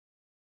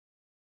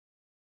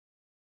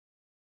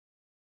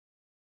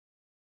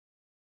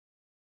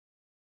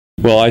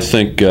Well, I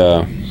think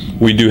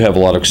we do have a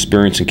lot of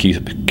experience in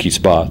key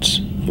spots.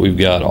 We've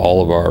got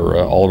all of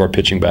our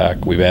pitching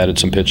back. We've added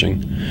some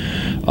pitching.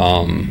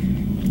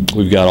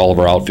 We've got all of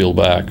our outfield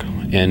back,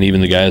 and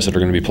even the guys that are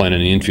going to be playing in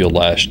the infield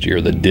last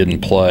year that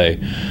didn't play,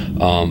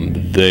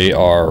 they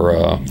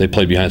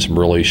played behind some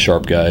really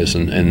sharp guys,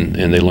 and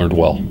they learned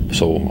well.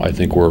 So I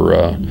think we're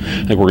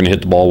going to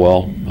hit the ball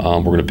well.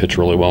 We're going to pitch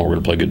really well. We're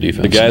going to play good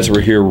defense. The guys that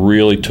were here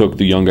really took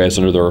the young guys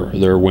under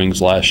their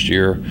wings last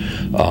year.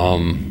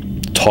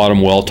 Taught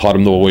them well, taught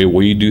them the way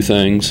we do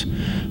things.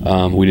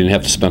 We didn't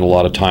have to spend a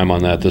lot of time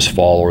on that this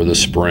fall or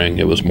this spring.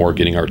 It was more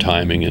getting our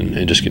timing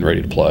and just getting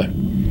ready to play.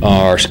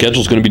 Our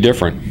schedule's going to be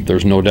different.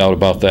 There's no doubt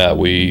about that.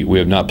 We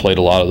have not played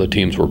a lot of the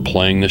teams we're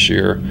playing this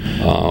year.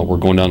 We're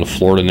going down to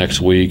Florida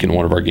next week, and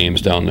one of our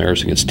games down there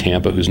is against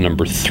Tampa, who's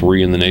number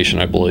 3 in the nation,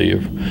 I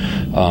believe.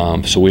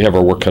 So we have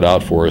our work cut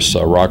out for us.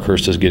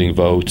 Rockhurst is getting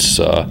votes.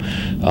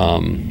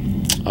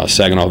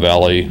 Saginaw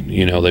Valley,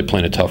 they play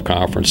in a tough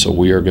conference, so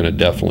we are going to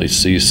definitely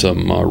see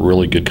some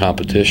really good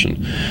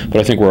competition.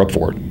 But I think we're up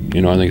for it.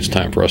 I think it's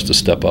time for us to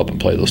step up and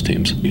play those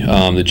teams. The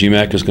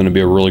GMAC is going to be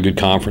a really good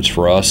conference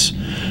for us.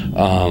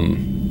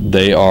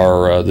 They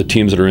are the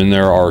teams that are in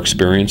there are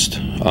experienced,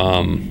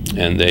 and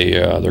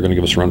they're going to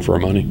give us a run for our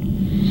money.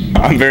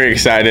 I'm very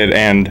excited,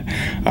 and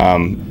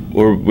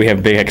we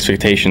have big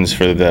expectations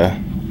for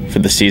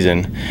the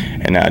season,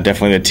 and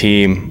definitely the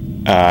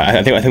team.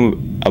 I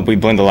think we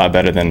blend a lot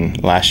better than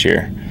last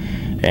year,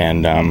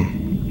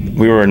 and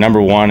we were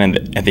number 1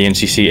 at the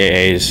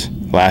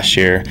NCCAAs last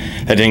year.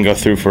 That didn't go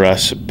through for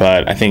us,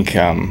 but I think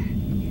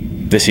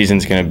this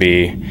season's going to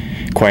be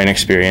quite an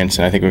experience,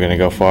 and I think we're going to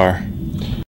go far.